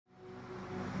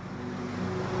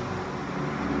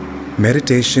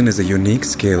Meditation is a unique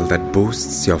skill that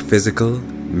boosts your physical,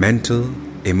 mental,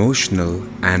 emotional,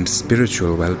 and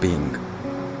spiritual well-being.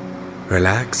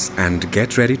 Relax and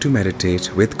get ready to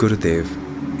meditate with Gurudev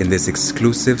in this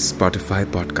exclusive Spotify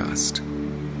podcast.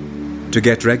 To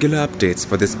get regular updates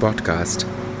for this podcast,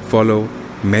 follow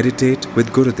Meditate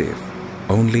with Gurudev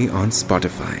only on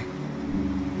Spotify.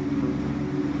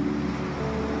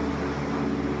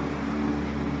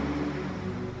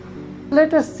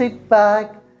 Let us sit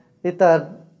back with our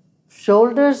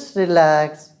shoulders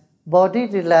relaxed, body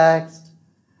relaxed.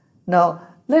 Now,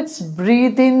 let's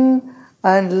breathe in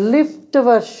and lift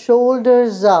our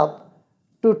shoulders up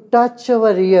to touch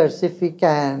our ears if we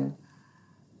can,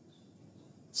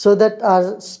 so that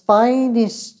our spine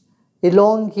is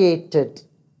elongated,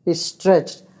 is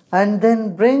stretched. And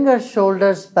then bring our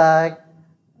shoulders back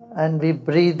and we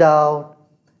breathe out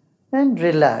and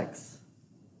relax.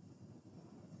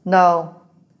 Now,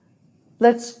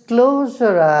 let's close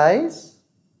our eyes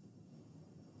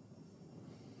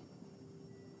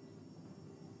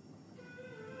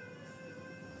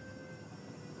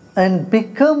and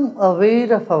become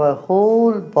aware of our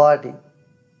whole body.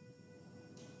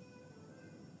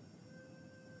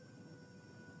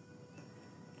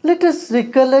 Let us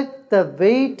recollect the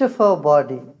weight of our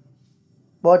body,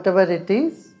 whatever it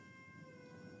is.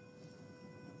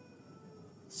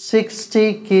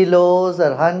 60 kilos or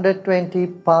 120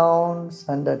 pounds,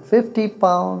 150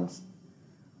 pounds,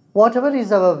 whatever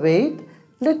is our weight,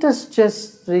 let us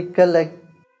just recollect.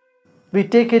 We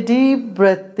take a deep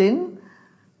breath in,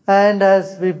 and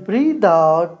as we breathe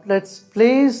out, let's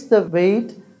place the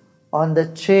weight on the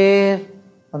chair,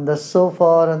 on the sofa,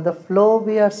 or on the floor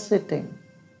we are sitting.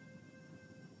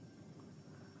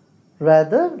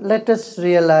 Rather, let us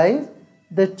realize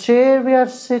the chair we are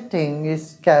sitting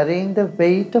is carrying the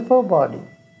weight of our body.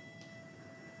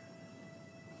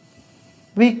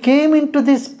 We came into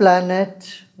this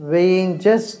planet weighing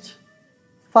just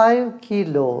 5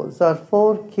 kilos or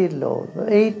 4 kilos or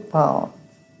 8 pounds.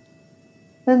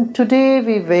 And today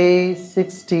we weigh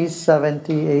 60,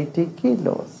 70, 80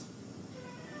 kilos.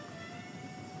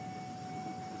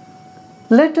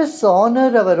 Let us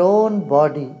honor our own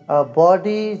body. Our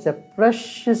body is a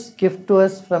precious gift to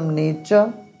us from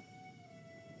nature.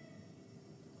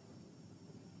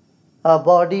 Our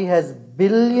body has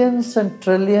billions and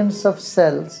trillions of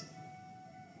cells.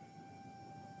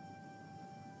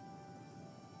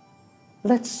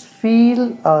 Let's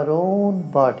feel our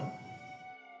own body.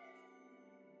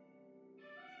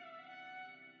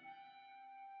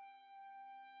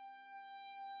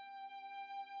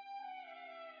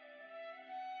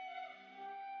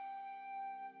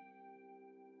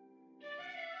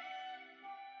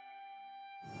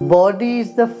 Body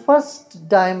is the first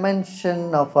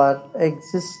dimension of our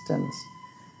existence.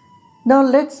 Now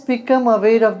let's become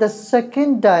aware of the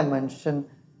second dimension,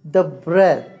 the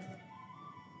breath.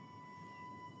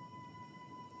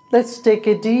 Let's take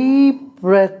a deep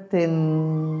breath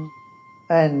in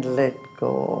and let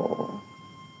go.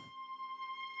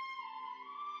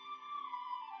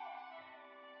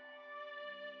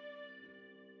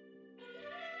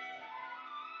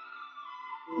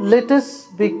 Let us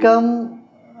become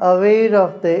aware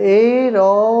of the air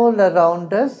all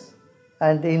around us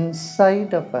and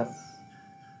inside of us.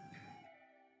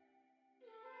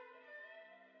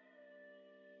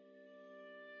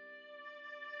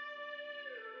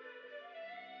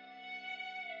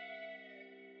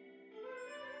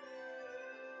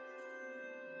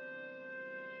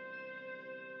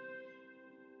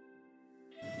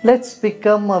 Let's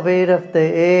become aware of the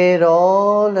air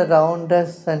all around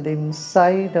us and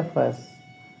inside of us.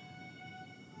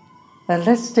 And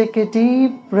let's take a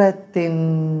deep breath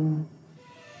in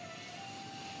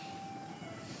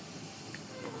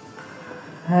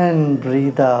and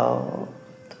breathe out.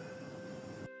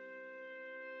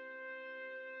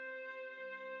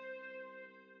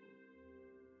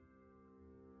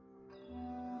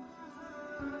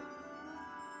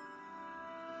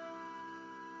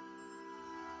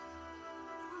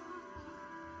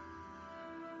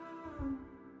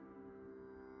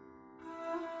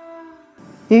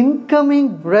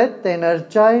 Incoming breath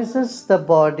energizes the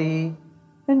body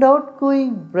and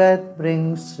outgoing breath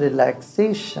brings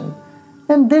relaxation.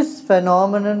 And this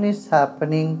phenomenon is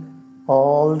happening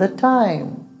all the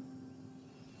time.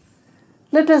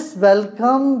 Let us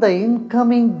welcome the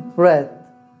incoming breath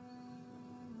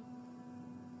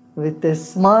with a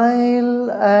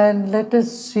smile and let us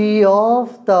see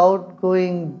off the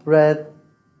outgoing breath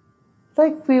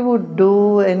like we would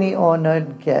do any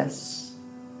honored guest.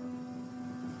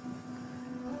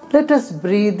 Let us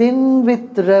breathe in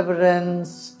with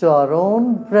reverence to our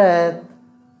own breath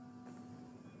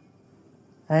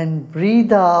and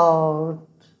breathe out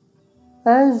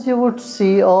as you would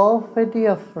see off a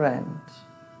dear friend.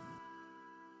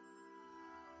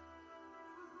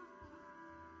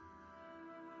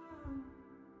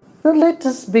 Now let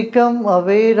us become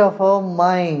aware of our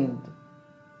mind.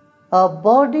 Our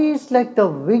body is like the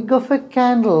wick of a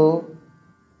candle,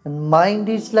 and mind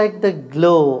is like the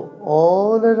glow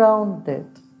all around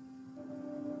it.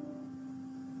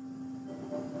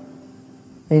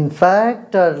 In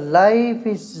fact, our life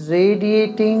is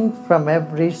radiating from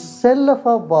every cell of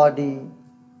our body.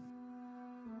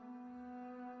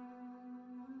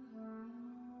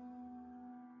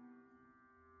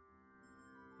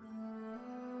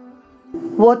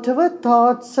 Whatever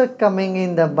thoughts are coming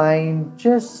in the mind,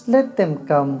 just let them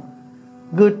come.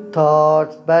 Good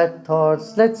thoughts, bad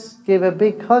thoughts, let's give a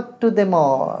big hug to them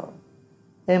all.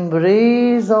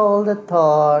 Embrace all the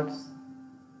thoughts.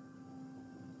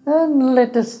 And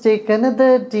let us take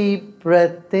another deep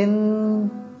breath in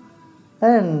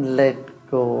and let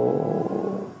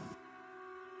go.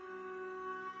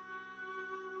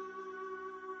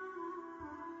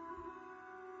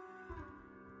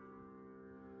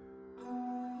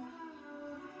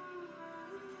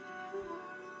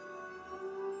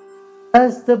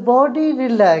 As the body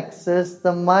relaxes,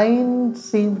 the mind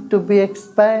seems to be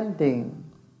expanding.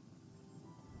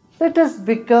 Let us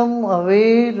become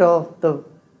aware of the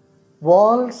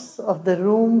walls of the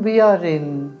room we are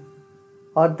in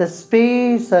or the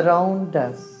space around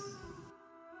us.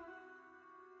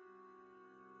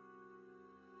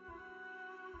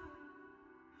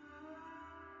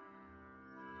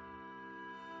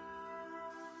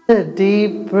 A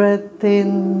deep breath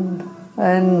in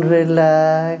and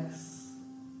relax.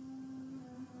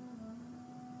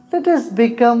 Let us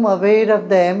become aware of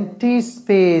the empty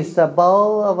space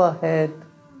above our head.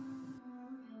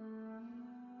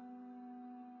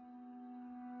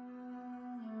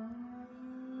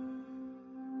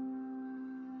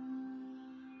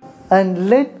 And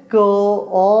let go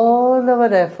all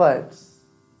our efforts.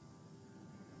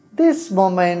 This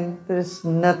moment there is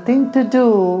nothing to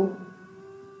do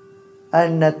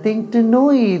and nothing to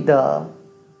know either.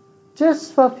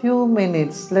 Just for a few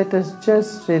minutes, let us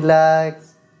just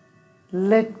relax,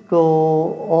 let go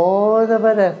all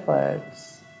our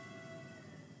efforts.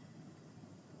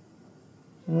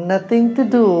 Nothing to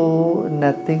do,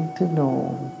 nothing to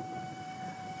know.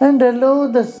 And allow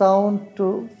the sound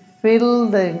to fill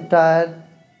the entire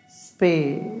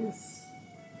space.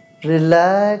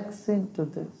 Relax into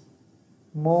this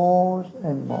more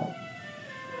and more.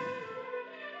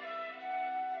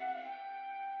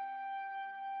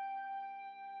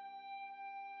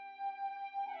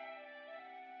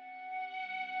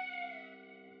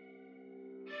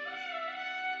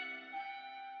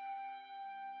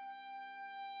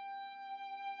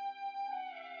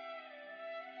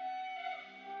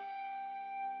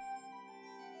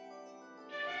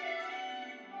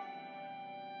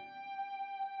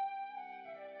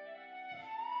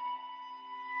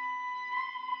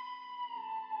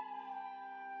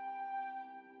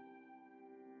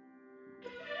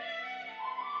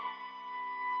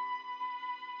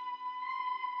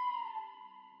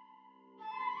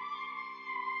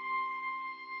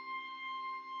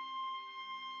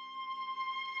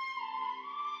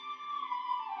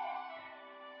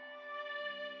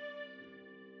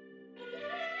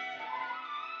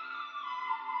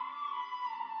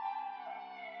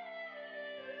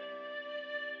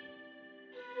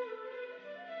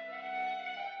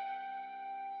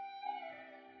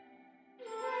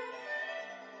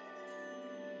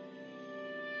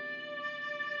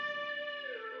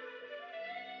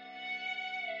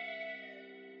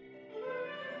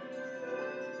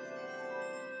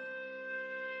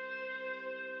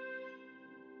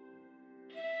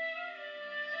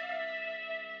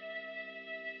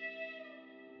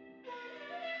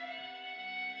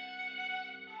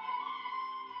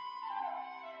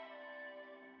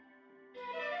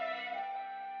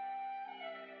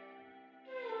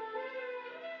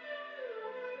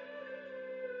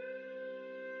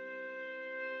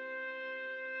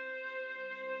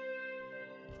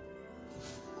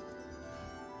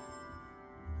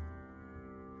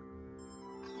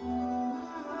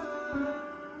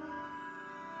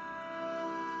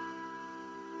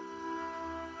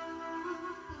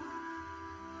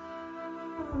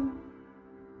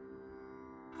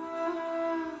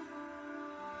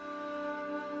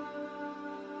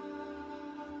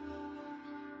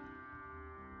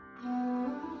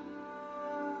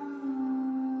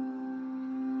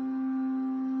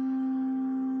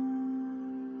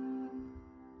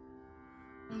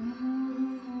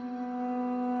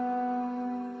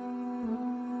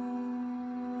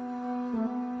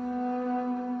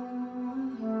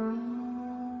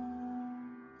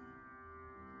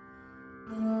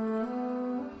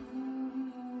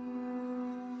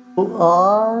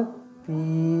 are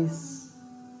peace.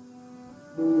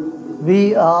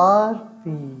 We are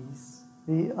peace.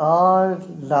 We are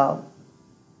love.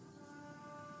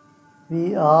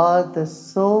 We are the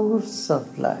source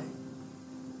of life.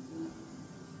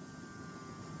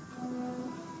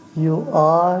 You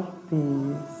are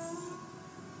peace.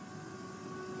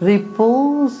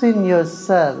 Repose in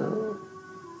yourself.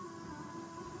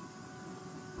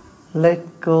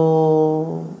 Let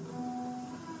go.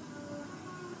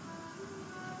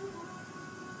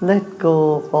 Let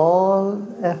go of all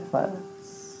efforts.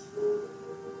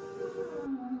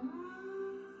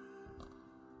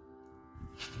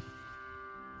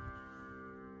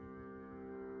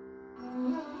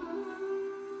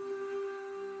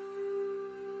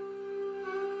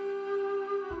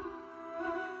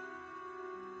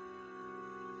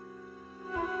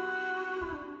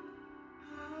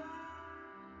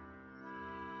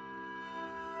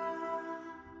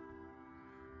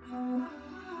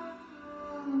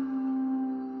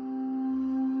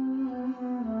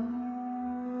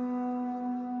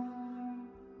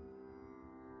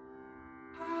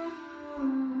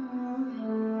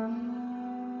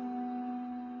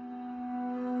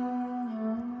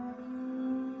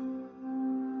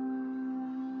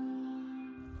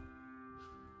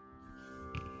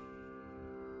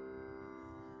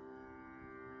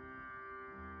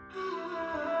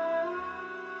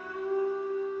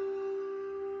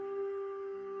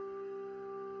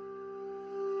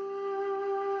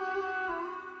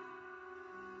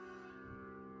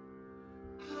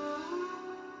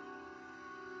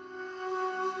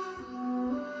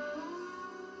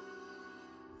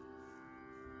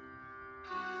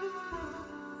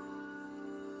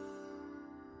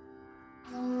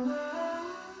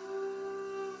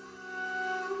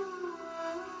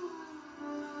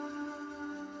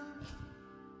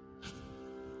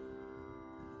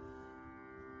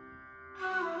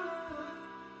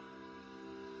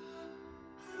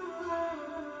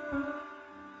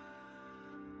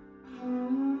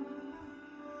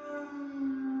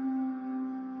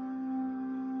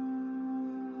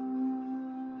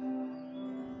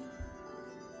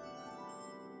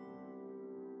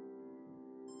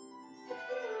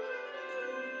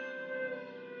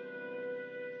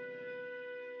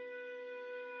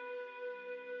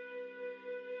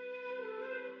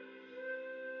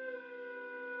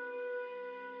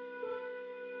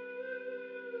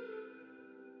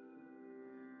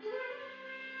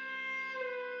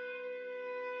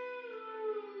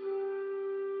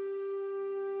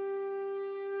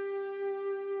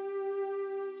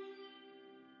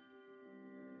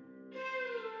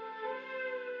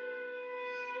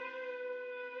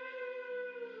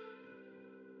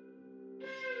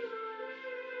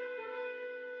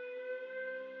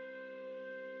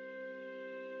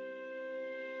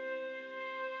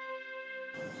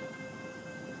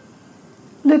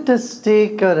 Let us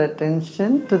take our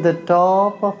attention to the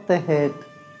top of the head.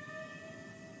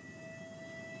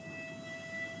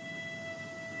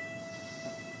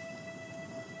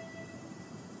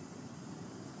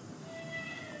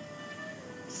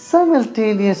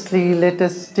 Simultaneously, let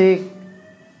us take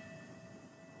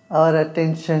our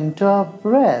attention to our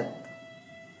breath.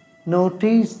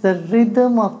 Notice the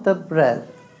rhythm of the breath.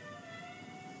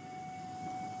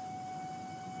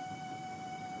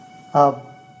 Our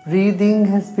breathing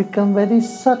has become very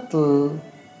subtle.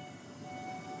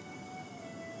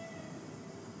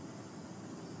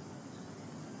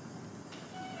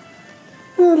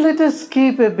 Let us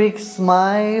keep a big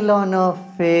smile on our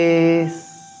face.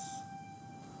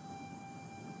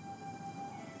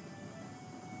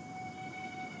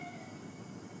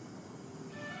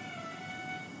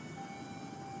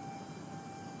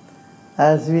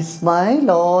 As we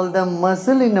smile, all the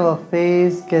muscle in our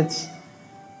face gets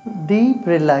deep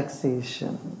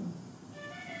relaxation.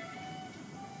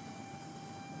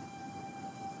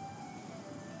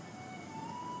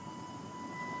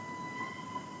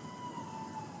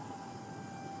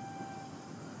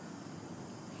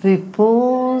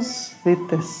 Repose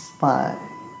with a smile.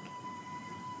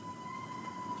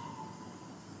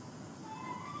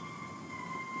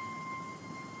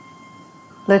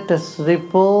 Let us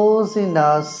repose in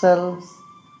ourselves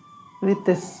with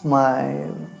a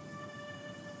smile.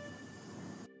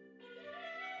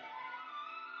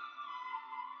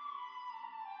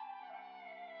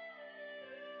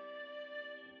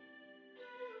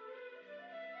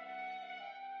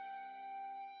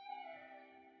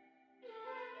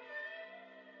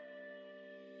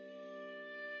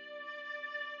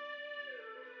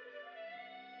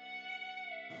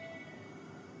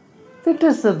 Let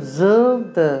us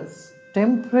observe the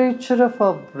temperature of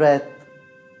our breath,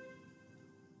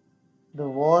 the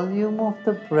volume volume of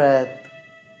the breath.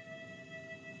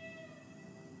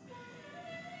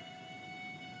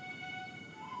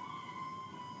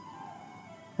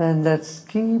 And let's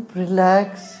keep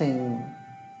relaxing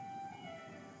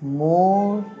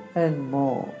more and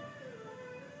more.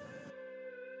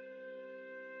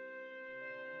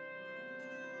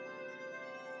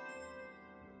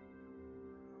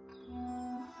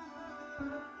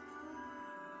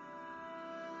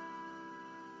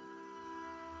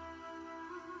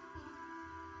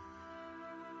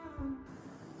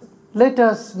 Let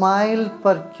our smile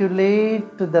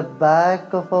percolate to the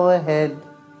back of our head.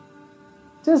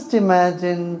 Just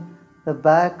imagine the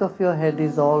back of your head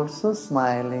is also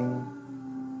smiling.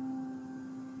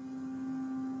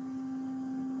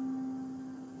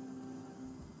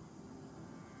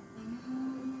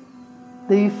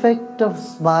 The effect of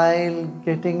smile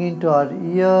getting into our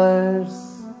ears.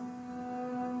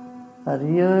 Our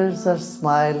ears are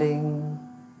smiling.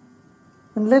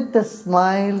 And let the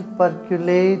smile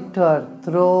percolate to our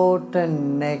throat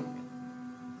and neck.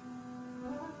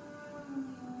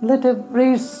 Let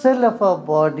every cell of our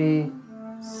body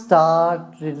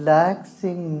start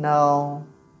relaxing now.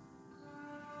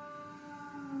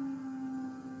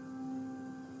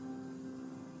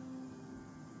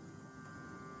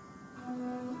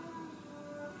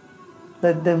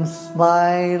 Let them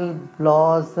smile,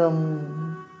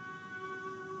 blossom,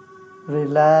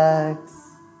 relax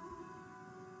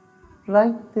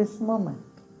right this moment.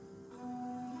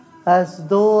 As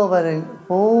though our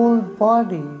whole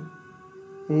body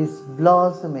is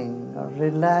blossoming or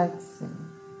relaxing,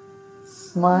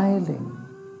 smiling.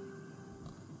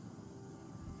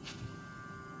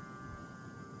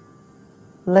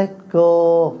 Let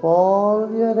go of all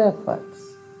your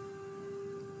efforts.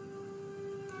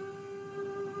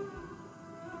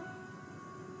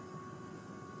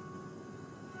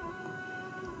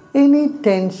 Any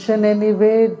tension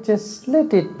anywhere, just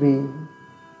let it be.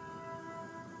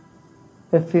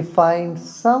 If we find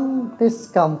some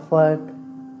discomfort,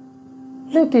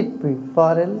 let it be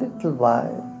for a little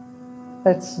while.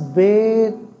 Let's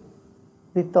bear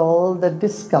with all the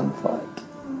discomfort.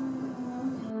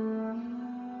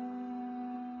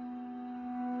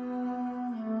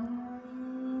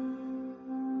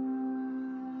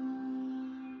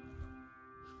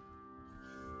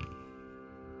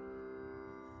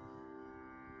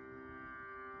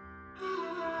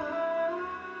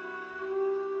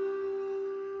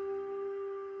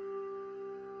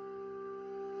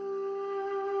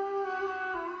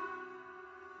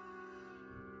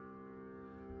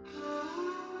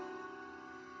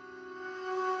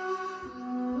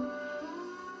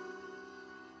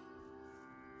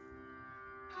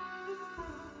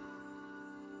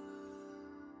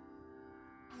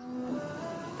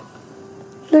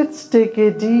 Let's take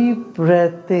a deep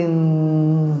breath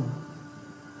in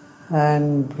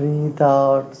and breathe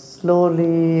out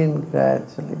slowly and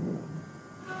gradually.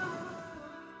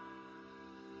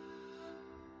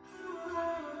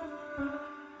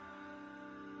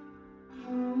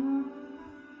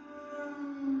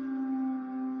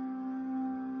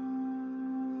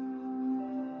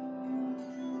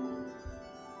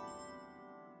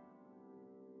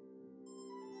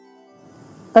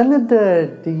 Another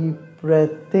deep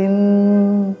breath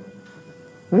in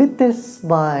with a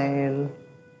smile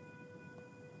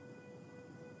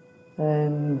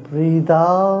and breathe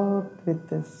out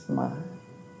with a smile.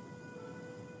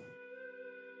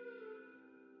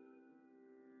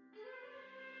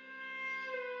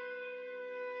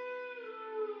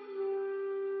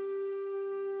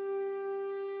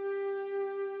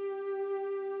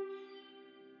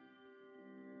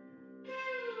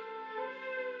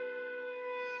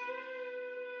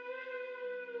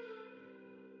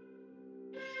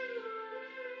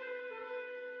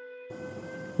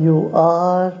 You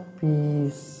are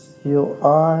peace, you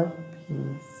are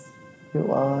peace,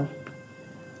 you are peace.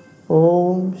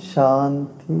 Om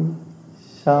Shanti,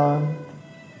 Shanti,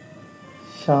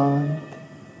 Shanti.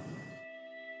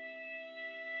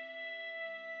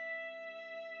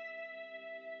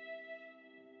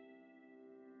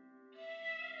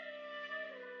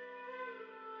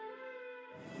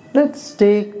 Let's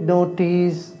take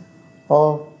notice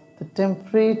of the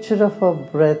temperature of our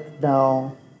breath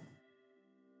now.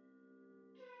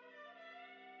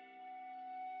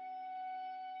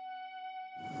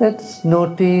 Let's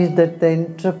notice that the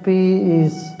entropy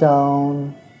is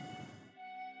down.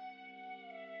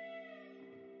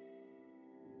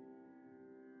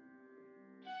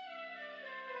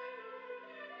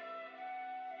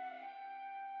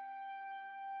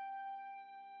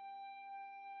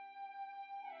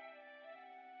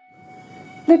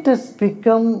 Let us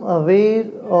become aware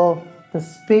of the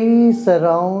space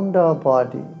around our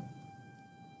body,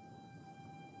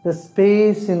 the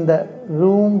space in the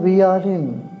room we are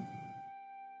in.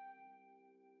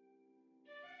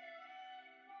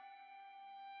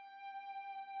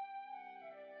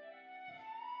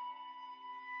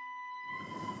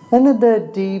 Another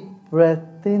deep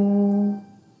breath in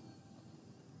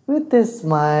with a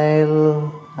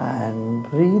smile and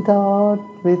breathe out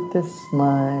with a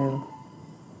smile.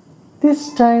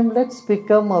 This time, let's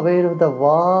become aware of the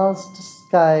vast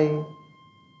sky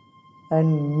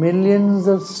and millions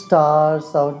of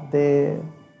stars out there.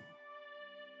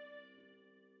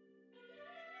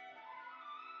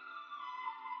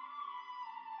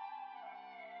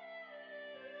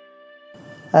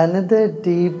 Another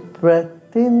deep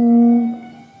breath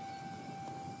in.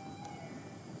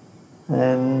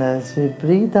 And as we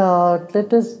breathe out,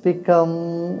 let us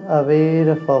become aware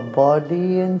of our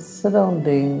body and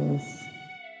surroundings.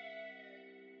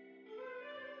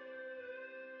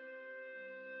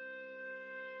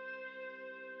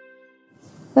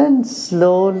 And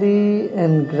slowly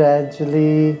and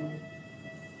gradually,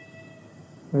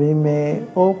 we may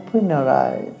open our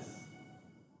eyes.